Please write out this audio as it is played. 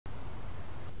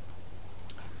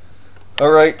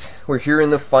Alright, we're here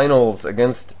in the finals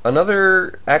against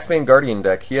another Axebane Guardian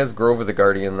deck. He has Grove of the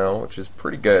Guardian though, which is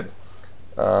pretty good.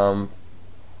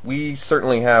 We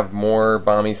certainly have more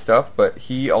bomby stuff, but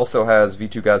he also has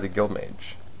V2 Gazi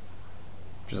Guildmage,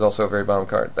 which is also a very bomb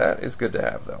card. That is good to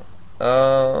have though.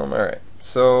 Alright,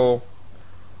 so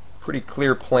pretty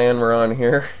clear plan we're on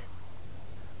here.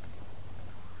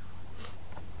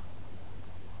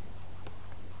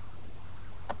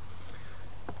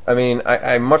 I mean,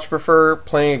 I much prefer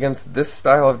playing against this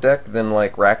style of deck than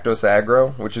like Rakdos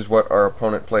aggro, which is what our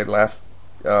opponent played last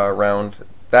round.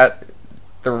 The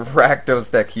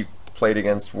Rakdos deck he played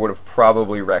against would have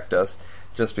probably wrecked us,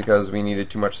 just because we needed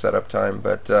too much setup time.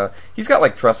 But he's got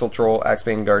like Trestle Troll,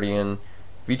 Axebane Guardian,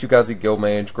 V2 Gazi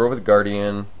Guildmage, Grove of the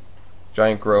Guardian,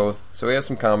 Giant Growth, so he has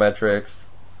some combat tricks.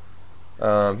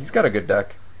 He's got a good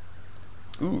deck.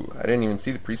 Ooh, I didn't even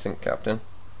see the Precinct Captain.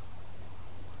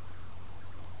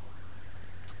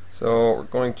 So we're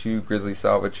going to Grizzly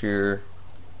Salvage here,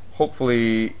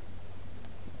 hopefully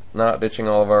not ditching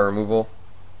all of our removal.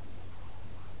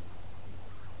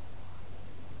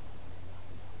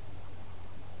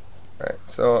 Alright,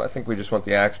 so I think we just want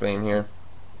the Axebane here,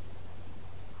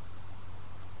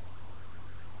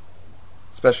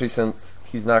 especially since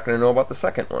he's not going to know about the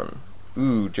second one.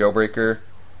 Ooh, Jailbreaker,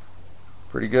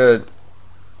 pretty good.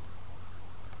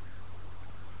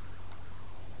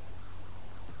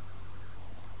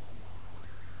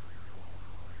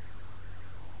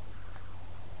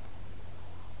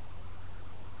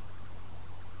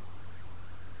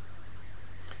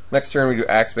 Next turn we do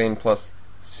Axebane plus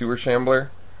Sewer Shambler.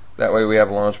 That way we have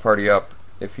a launch party up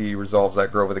if he resolves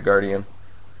that Grove of the Guardian.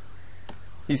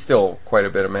 He's still quite a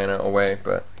bit of mana away,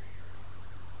 but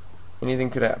anything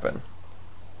could happen.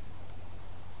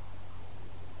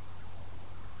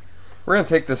 We're going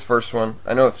to take this first one.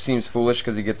 I know it seems foolish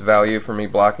because he gets value for me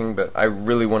blocking, but I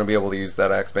really want to be able to use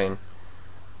that Axebane.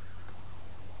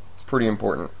 It's pretty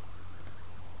important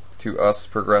to us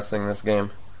progressing this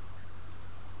game.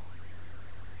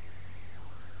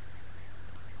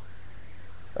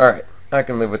 Alright, I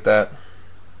can live with that.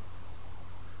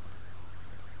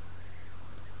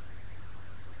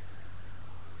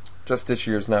 Just this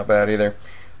year's not bad either.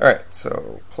 Alright,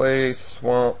 so play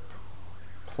Swamp,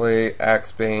 play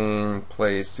Axebane,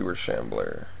 play Sewer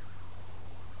Shambler.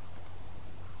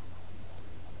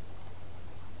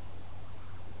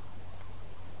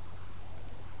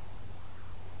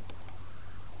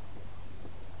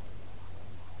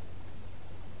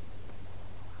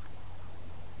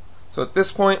 So at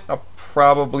this point, I'll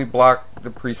probably block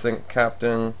the Precinct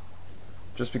Captain,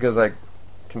 just because I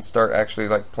can start actually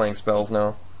like playing spells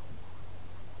now.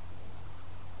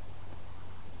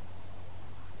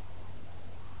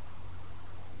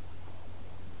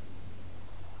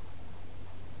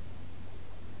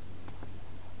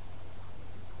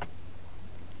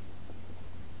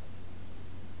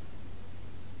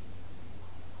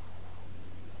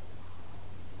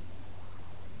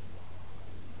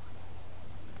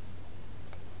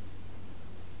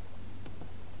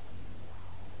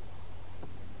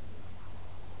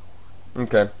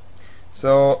 Okay,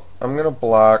 so I'm going to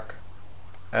block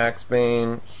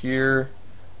Axebane here,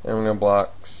 and I'm going to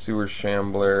block Sewer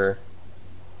Shambler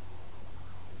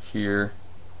here.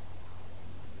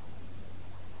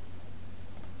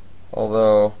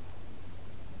 Although,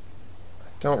 I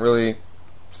don't really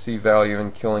see value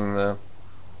in killing the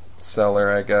Cellar,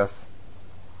 I guess.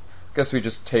 Guess we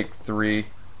just take 3.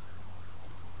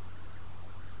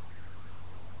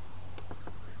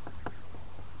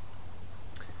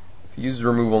 If you use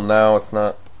removal now, it's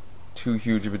not too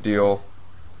huge of a deal.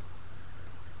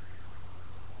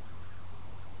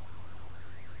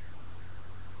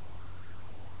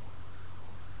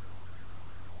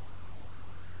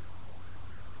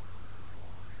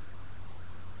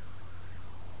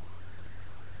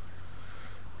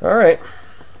 Alright.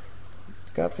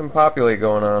 It's got some populate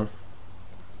going on.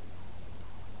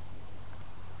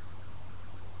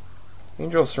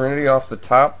 Angel of Serenity off the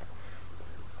top.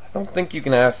 I don't think you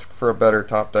can ask for a better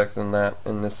top deck than that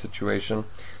in this situation.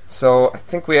 So I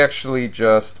think we actually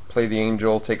just play the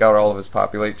Angel, take out all of his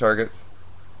populate targets.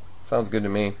 Sounds good to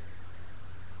me.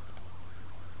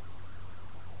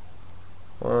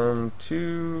 1,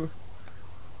 2,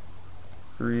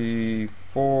 3,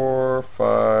 4,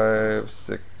 5,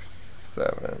 6,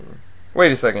 7.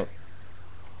 Wait a second.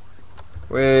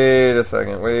 Wait a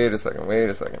second. Wait a second. Wait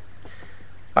a second.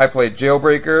 I played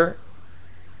Jailbreaker.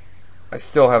 I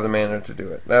still have the mana to do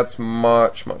it. That's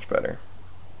much, much better.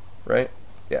 Right?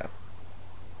 Yeah.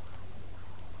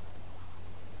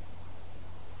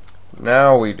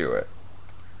 Now we do it.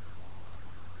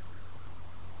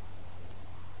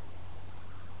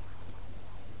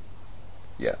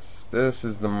 Yes, this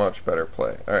is the much better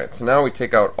play. Alright, so now we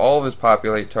take out all of his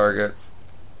populate targets.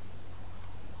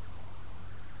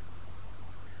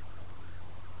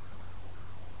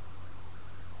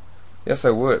 Yes,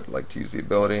 I would like to use the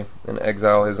ability and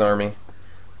exile his army.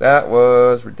 That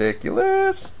was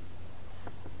ridiculous.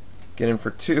 Get in for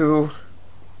 2.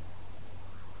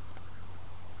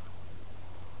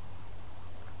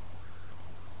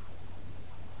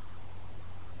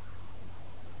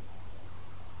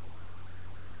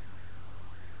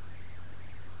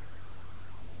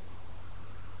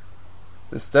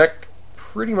 This deck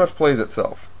pretty much plays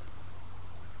itself.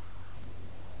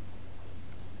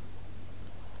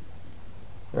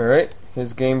 Alright,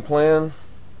 his game plan.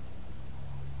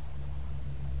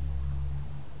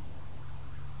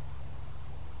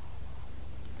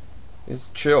 Is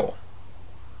chill.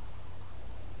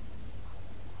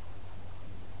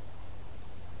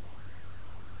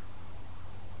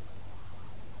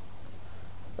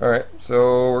 Alright,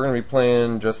 so we're going to be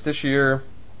playing Justiciar.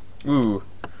 Ooh.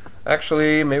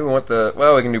 Actually, maybe we want the...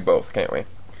 Well, we can do both, can't we?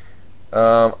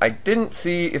 I didn't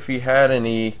see if he had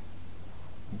any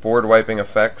board wiping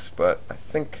effects, but I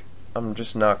think I'm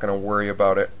just not going to worry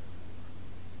about it.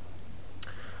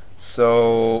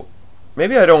 So,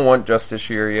 maybe I don't want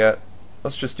Justiciar yet.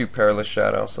 Let's just do Perilous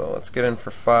Shadow. So let's get in for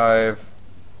 5.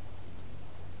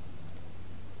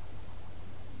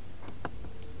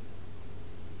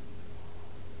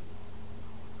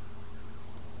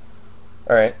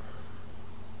 Alright.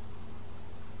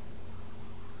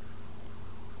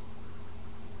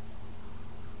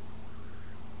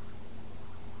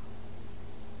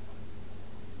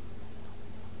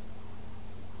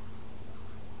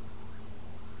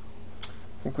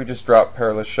 I think we just drop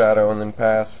Perilous Shadow and then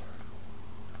pass.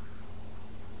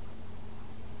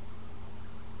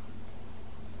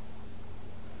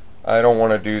 I don't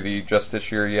want to do the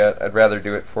Justiciar yet. I'd rather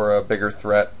do it for a bigger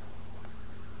threat.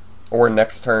 Or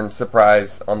next turn,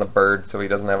 surprise on the bird so he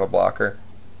doesn't have a blocker.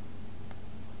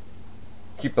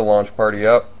 Keep the launch party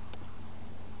up.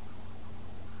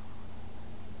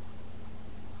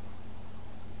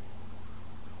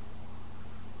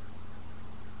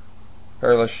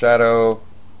 Perilous Shadow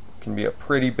can be a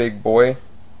pretty big boy.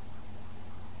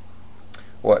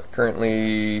 What,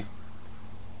 currently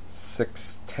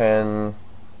 6, 10,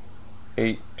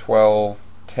 8, 12,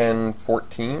 10,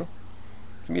 14?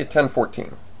 Can be a 10,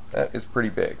 14. That is pretty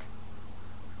big.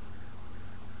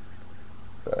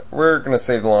 But we're going to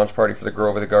save the launch party for the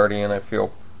Grove of the Guardian. I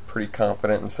feel pretty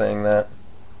confident in saying that.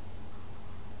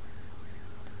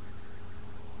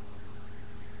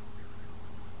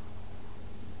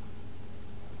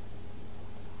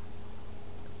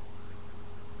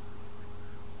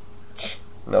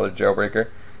 Another jailbreaker.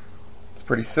 It's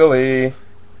pretty silly.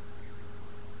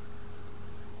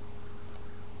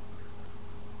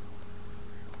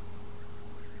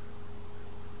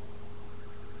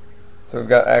 So we've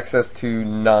got access to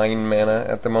 9 mana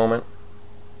at the moment.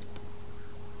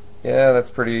 Yeah, that's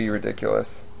pretty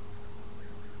ridiculous.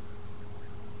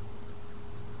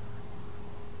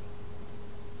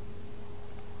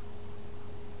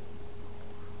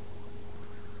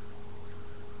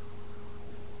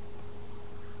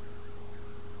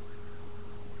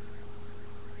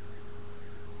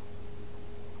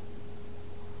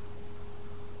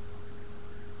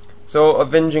 So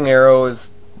Avenging Arrow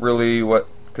is really what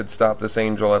could stop this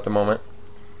angel at the moment.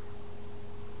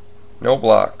 No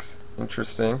blocks.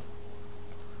 Interesting.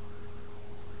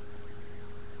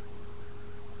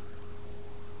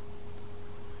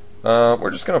 We're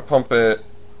just going to pump it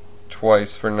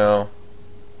twice for now.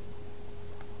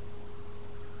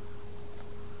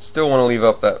 Still want to leave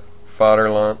up that fodder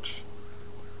launch.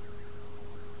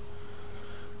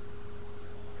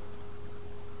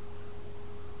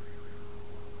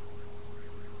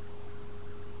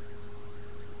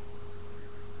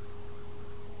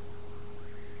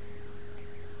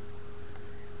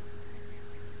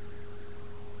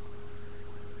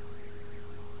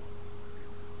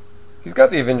 He's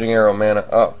got the Avenging Arrow mana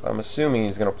up. I'm assuming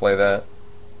he's going to play that.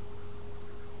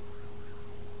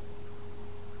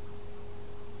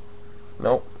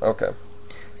 Nope. Okay.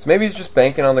 So maybe he's just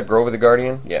banking on the Grove of the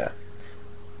Guardian? Yeah.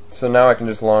 So now I can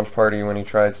just launch party when he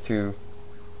tries to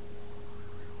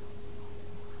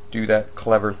do that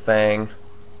clever thing.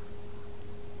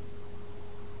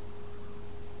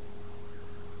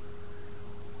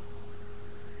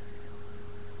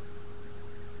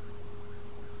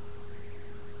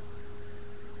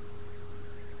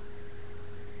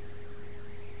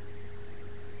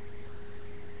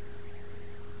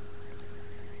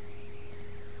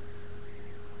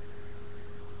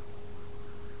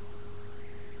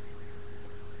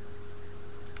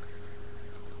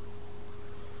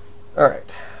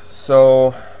 Alright,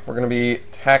 so we're going to be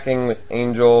attacking with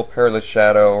Angel, Perilous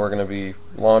Shadow. We're going to be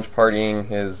launch partying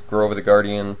his Grove of the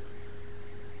Guardian.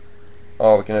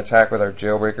 Oh, we can attack with our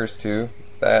Jailbreakers too.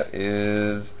 That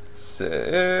is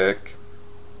sick.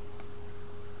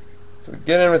 So we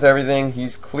get in with everything.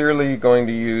 He's clearly going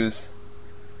to use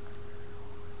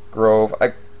Grove.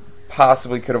 I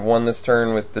possibly could have won this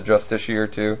turn with the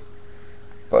Justiciar too,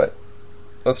 but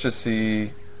let's just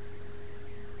see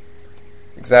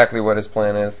exactly what his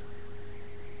plan is.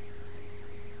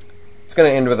 It's going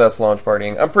to end with us launch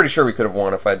partying. I'm pretty sure we could have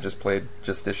won if I'd just played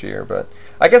Justiciar, but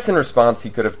I guess in response he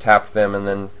could have tapped them and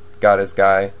then got his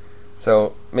guy.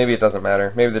 So maybe it doesn't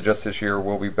matter. Maybe the Justiciar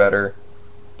will be better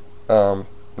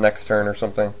next turn or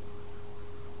something.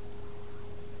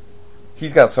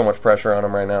 He's got so much pressure on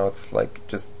him right now. It's like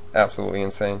just absolutely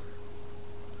insane.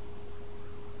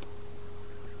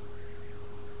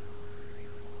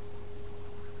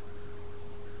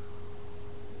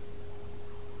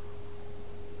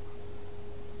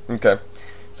 Okay,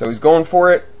 so he's going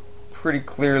for it pretty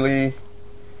clearly.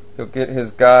 He'll get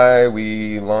his guy.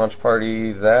 We launch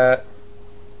party that.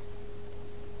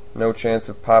 No chance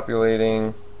of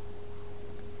populating.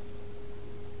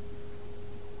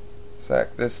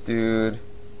 Sack this dude.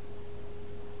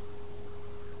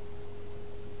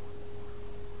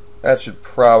 That should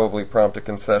probably prompt a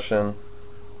concession.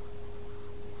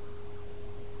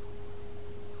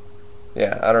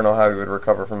 Yeah, I don't know how he would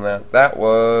recover from that. That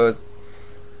was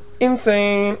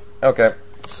insane. Okay,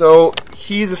 so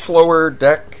he's a slower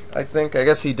deck, I think. I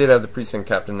guess he did have the Precinct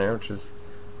Captain there, which is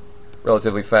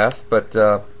relatively fast, but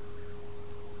do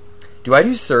I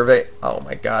do Survey? Oh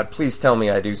my god, please tell me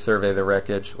I do Survey the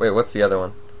Wreckage. Wait, what's the other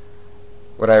one?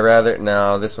 Would I rather?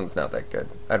 No, this one's not that good.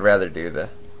 I'd rather do the...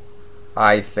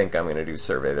 I think I'm going to do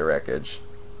Survey the Wreckage.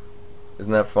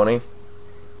 Isn't that funny?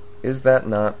 Is that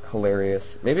not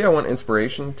hilarious? Maybe I want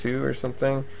Inspiration too or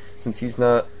something, since he's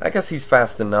not... I guess he's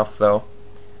fast enough though.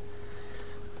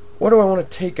 What do I want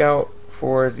to take out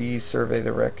for the Survey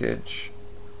the Wreckage?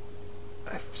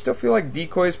 I still feel like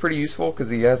Decoy is pretty useful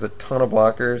because he has a ton of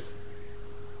blockers.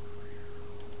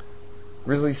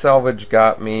 Grizzly Salvage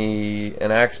got me an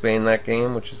Axebane that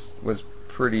game, which was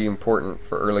pretty important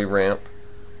for early ramp.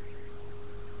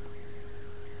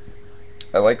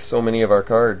 I like so many of our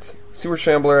cards. Sewer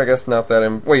Shambler, I guess not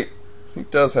that... Wait, he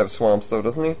does have Swamps though,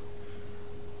 doesn't he?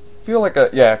 Feel like a...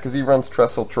 Yeah, because he runs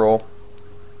Trestle Troll.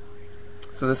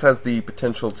 So this has the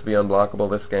potential to be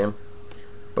unblockable this game.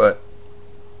 But,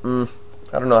 I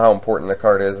don't know how important the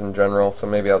card is in general, so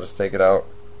maybe I'll just take it out.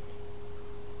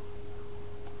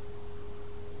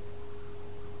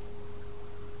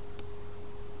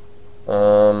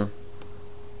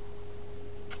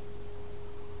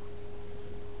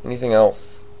 Anything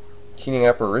else? Keening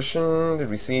Apparition? Did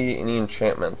we see any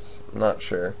enchantments? Not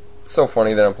sure. It's so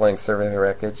funny that I'm playing Survey the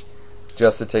Wreckage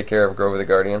just to take care of Grove of the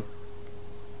Guardian.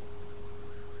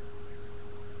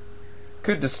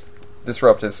 Could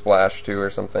disrupt his splash too or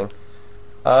something.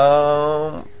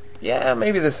 Yeah,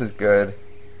 maybe this is good.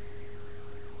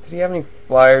 Did he have any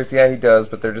flyers? Yeah, he does,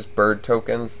 but they're just bird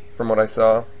tokens from what I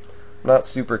saw. I'm not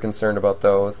super concerned about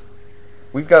those.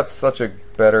 We've got such a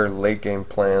better late game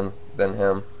plan than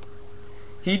him.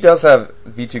 He does have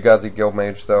Vitu-Ghazi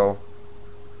Guildmage though.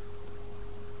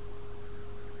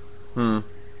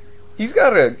 He's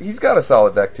got a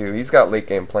solid deck too. He's got late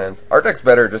game plans. Our deck's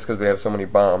better just because we have so many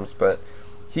bombs, but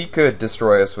he could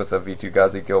destroy us with a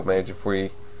Vitu-Ghazi Guildmage if we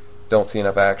don't see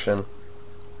enough action.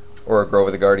 Or a Grove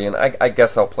of the Guardian. I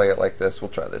guess I'll play it like this. We'll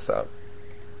try this out.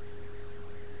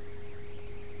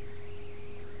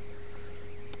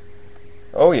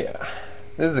 Oh yeah.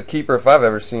 This is a keeper if I've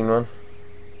ever seen one.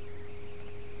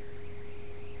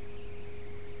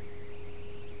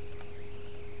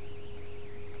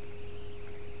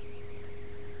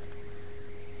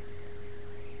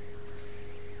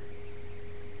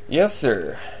 Yes,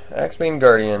 sir. Axebane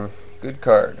Guardian. Good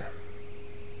card.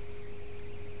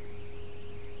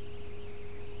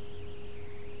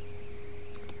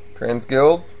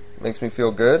 Transguild. Makes me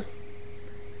feel good.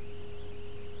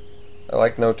 I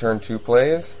like no turn 2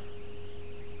 plays.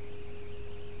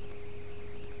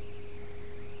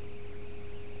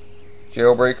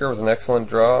 Jailbreaker was an excellent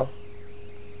draw.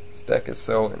 This deck is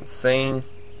so insane.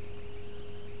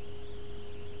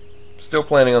 Still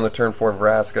planning on the turn 4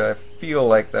 Vraska. I feel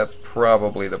like that's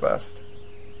probably the best.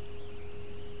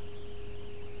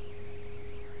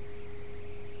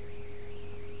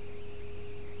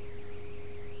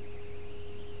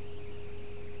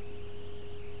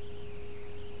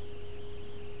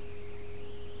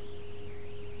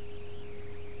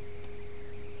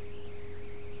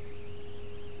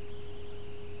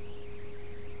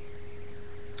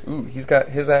 Ooh, he's got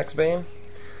his Axebane.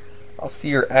 I'll see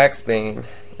your Axebane,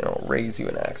 and I'll raise you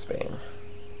an Axebane.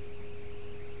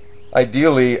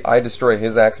 Ideally, I destroy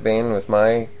his Axebane with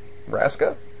my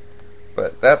Vraska,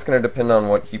 but that's going to depend on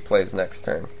what he plays next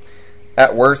turn.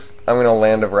 At worst, I'm going to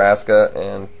land a Vraska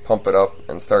and pump it up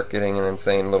and start getting an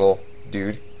insane little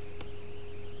dude.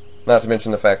 Not to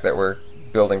mention the fact that we're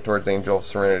building towards Angel of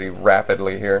Serenity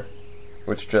rapidly here,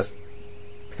 which just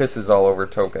pisses all over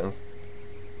tokens.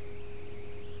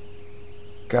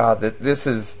 God,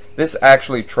 this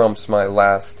actually trumps my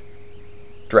last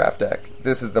draft deck.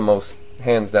 This is the most,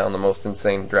 hands down, the most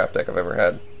insane draft deck I've ever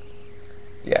had.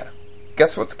 Yeah.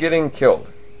 Guess what's getting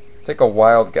killed? Take a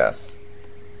wild guess.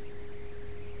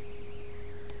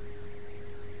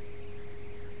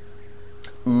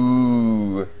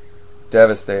 Ooh.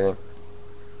 Devastating.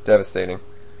 Devastating.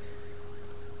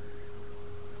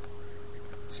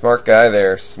 Smart guy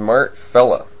there. Smart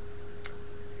fella.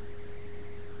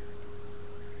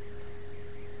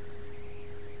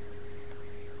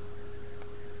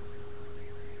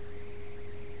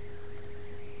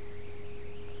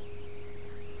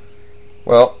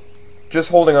 Well,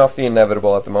 just holding off the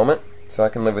inevitable at the moment, so I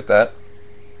can live with that.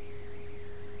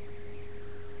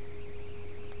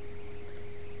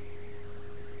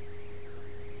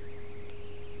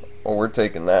 Oh, we're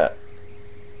taking that.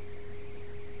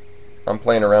 I'm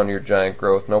playing around your giant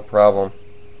growth, no problem.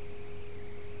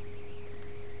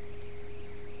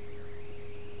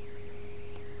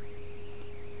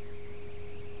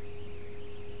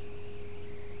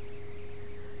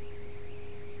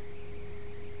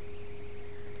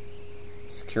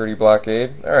 Security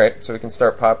blockade. Alright, so we can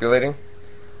start populating.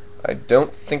 I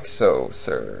don't think so,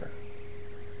 sir.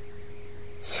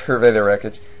 Survey the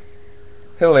wreckage.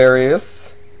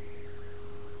 Hilarious.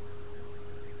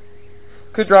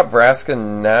 Could drop Vraska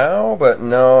now, but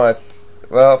no,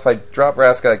 well, if I drop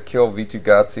Vraska, I kill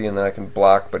V2 and then I can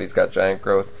block, but he's got giant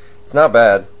growth. It's not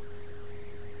bad.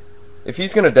 If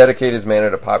he's going to dedicate his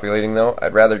mana to populating, though,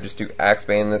 I'd rather just do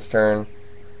Axebane this turn.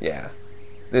 Yeah.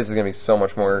 This is going to be so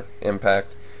much more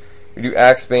impact. We do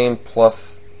Axebane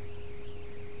plus...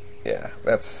 Yeah,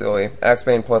 that's silly.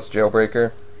 Axebane plus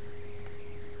Jailbreaker.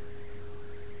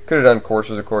 Could have done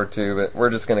Courser's Accord too, but we're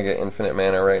just going to get infinite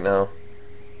mana right now.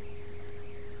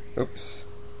 Oops.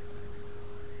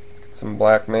 Let's get some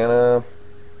black mana.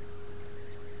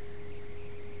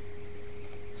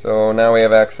 So now we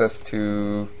have access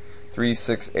to 3,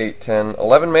 6, 8, 10,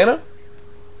 11 mana?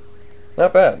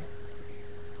 Not bad.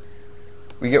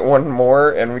 We get one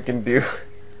more and we can do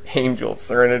Angel of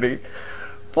Serenity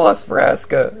plus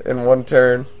Vraska in one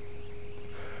turn.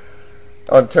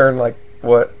 On turn, like,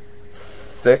 what,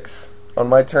 6? On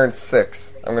my turn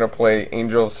 6, I'm going to play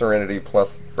Angel of Serenity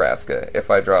plus Vraska if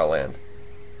I draw land.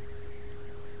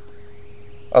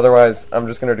 Otherwise, I'm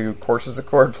just going to do Courser's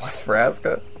Accord plus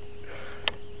Vraska.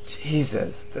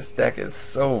 Jesus, this deck is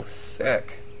so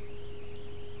sick.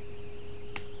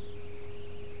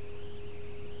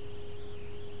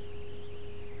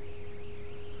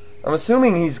 I'm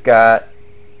assuming he's got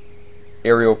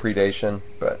aerial predation,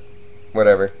 but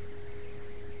whatever.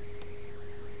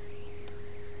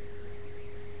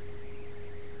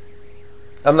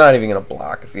 I'm not even going to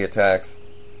block if he attacks.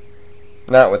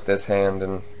 Not with this hand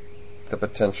and the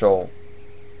potential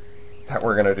that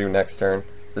we're going to do next turn.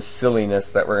 The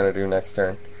silliness that we're going to do next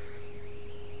turn.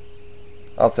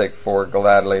 I'll take 4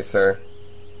 gladly, sir.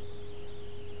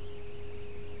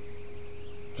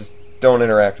 Just don't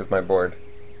interact with my board.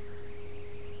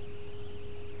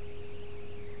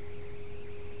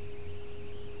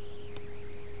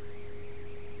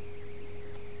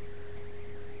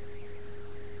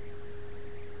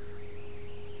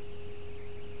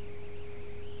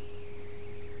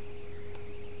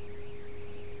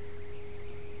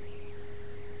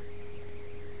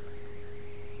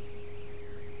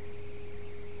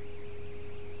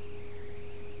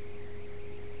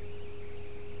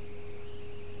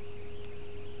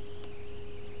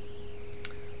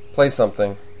 Play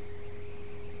something.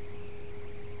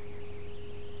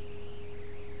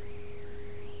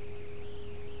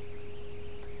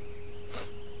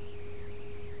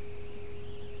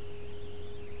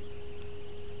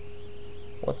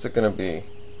 What's it gonna be?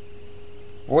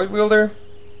 Void Wielder?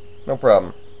 No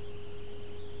problem.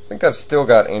 I think I've still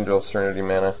got Angel of Serenity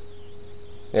mana.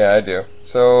 Yeah, I do.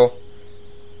 So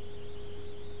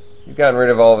he's gotten rid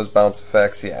of all of his bounce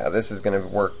effects. Yeah, this is gonna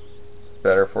work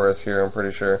better for us here, I'm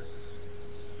pretty sure.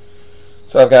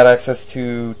 So I've got access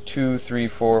to 2, 3,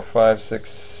 4, 5, 6,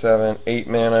 7, 8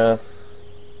 mana.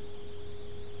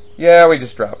 Yeah, we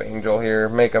just drop Angel here,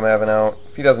 make him have an out.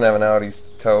 If he doesn't have an out, he's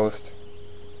toast.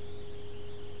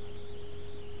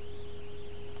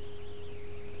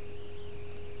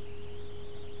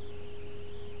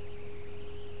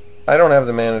 I don't have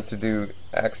the mana to do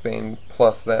Axebane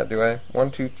plus that, do I? 1,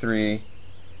 2, 3.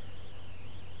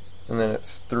 And then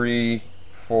it's 3,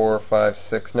 4, 5,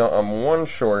 6. No, I'm one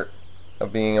short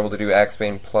of being able to do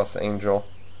Axebane plus Angel.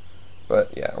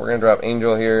 But yeah, we're going to drop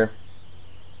Angel here.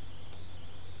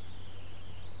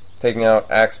 Taking out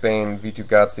Axebane,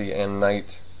 V2 and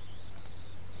Knight.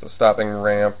 So stopping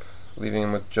ramp, leaving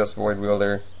him with just Void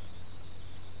Wielder.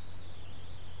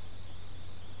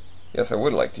 Yes, I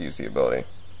would like to use the ability.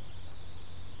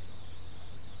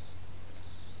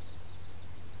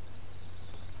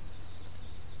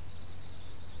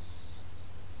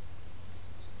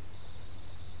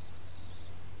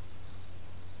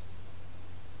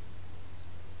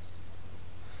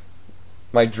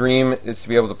 My dream is to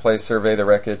be able to play Survey the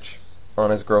Wreckage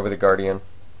on his Grove of the Guardian.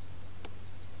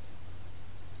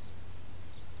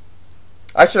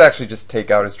 I should actually just take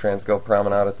out his Transguild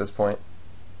Promenade at this point.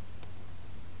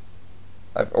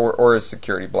 Or his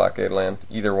Security Blockade land.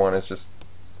 Either one is just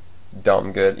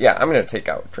dumb good. Yeah, I'm going to take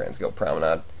out Transguild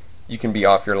Promenade. You can be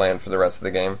off your land for the rest of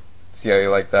the game. See how you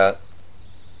like that?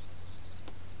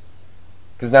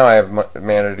 Because now I have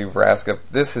mana to do Vraska.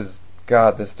 This is...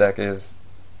 God, this deck is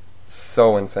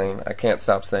so insane. I can't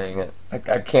stop saying it.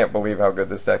 I can't believe how good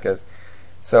this deck is.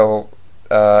 So,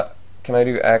 can I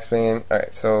do Axebane?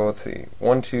 Alright, so let's see.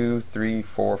 1, 2, 3,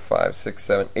 4, 5, 6,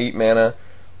 7, 8 mana.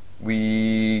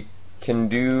 We can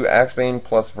do Axebane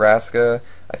plus Vraska.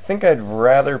 I think I'd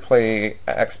rather play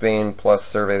Axebane plus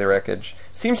Survey the Wreckage.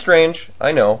 Seems strange,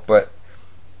 I know, but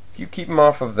if you keep him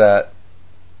off of that,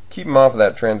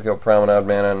 Transguild Promenade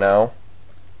mana now,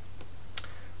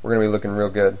 we're going to be looking real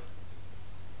good.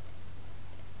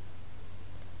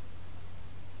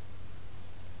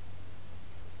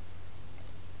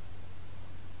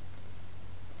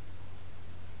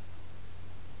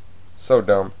 So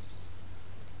dumb.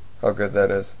 How good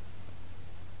that is.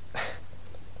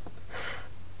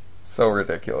 So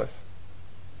ridiculous.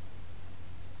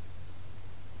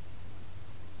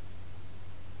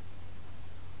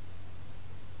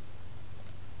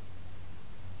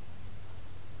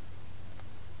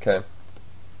 Okay.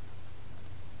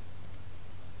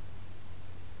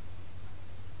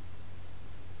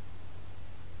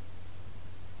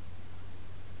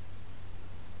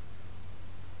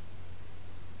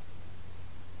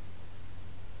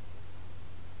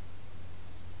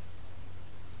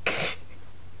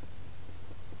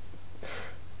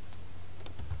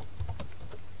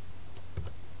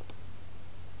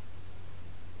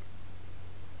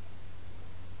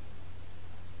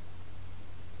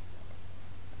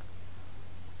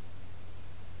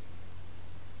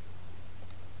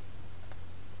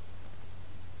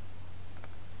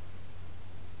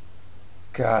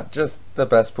 God, just the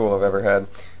best pool I've ever had.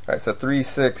 Alright, so 3,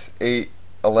 6, 8,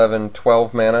 11,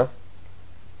 12 mana.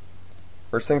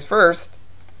 First things first.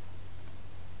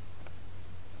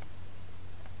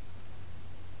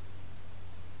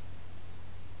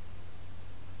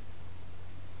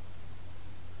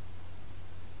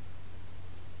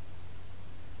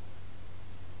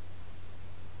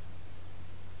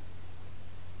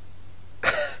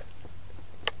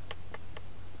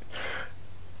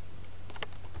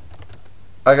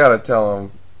 I gotta tell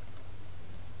him.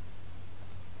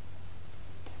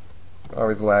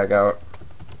 Always lag out.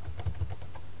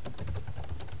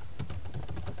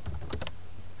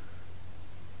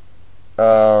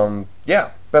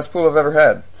 Yeah, best pool I've ever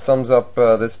had. Sums up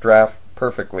this draft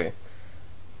perfectly.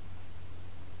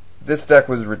 This deck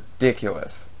was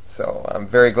ridiculous. So I'm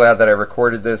very glad that I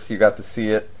recorded this. You got to see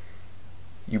it.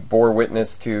 You bore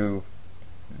witness to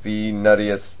the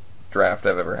nuttiest draft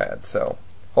I've ever had. So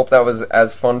hope that was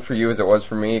as fun for you as it was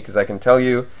for me, because I can tell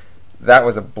you that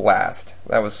was a blast.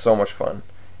 That was so much fun.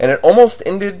 And it almost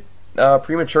ended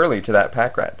prematurely to that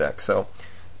Pack Rat deck. So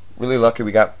really lucky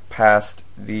we got past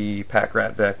the Pack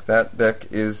Rat deck. That deck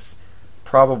is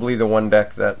probably the one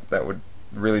deck that would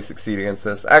really succeed against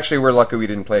this. Actually, we're lucky we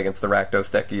didn't play against the Rakdos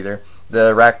deck either.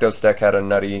 The Rakdos deck had a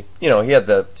nutty, he had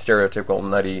the stereotypical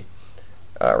nutty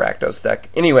Rakdos deck.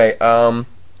 Anyway, I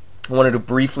wanted to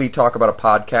briefly talk about a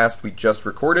podcast we just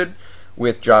recorded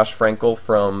with Josh Frankel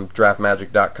from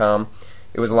draftmagic.com.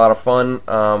 It was a lot of fun.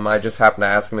 I just happened to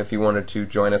ask him if he wanted to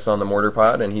join us on the Mortar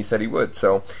Pod, and he said he would.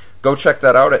 So go check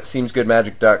that out at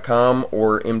seemsgoodmagic.com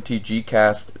or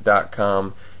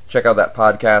mtgcast.com. Check out that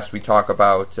podcast. We talk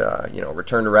about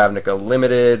Return to Ravnica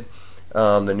Limited,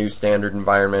 the new standard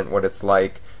environment, what it's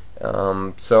like.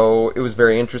 So it was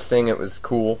very interesting. It was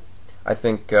cool. I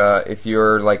think if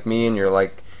you're like me and you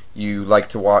like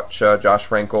to watch Josh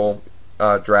Frankel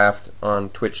draft on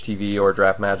Twitch TV or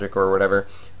Draft Magic or whatever,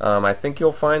 I think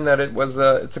you'll find that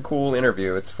it's a cool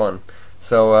interview. It's fun.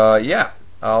 So yeah,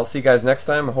 I'll see you guys next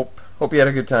time. Hope you had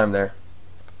a good time there.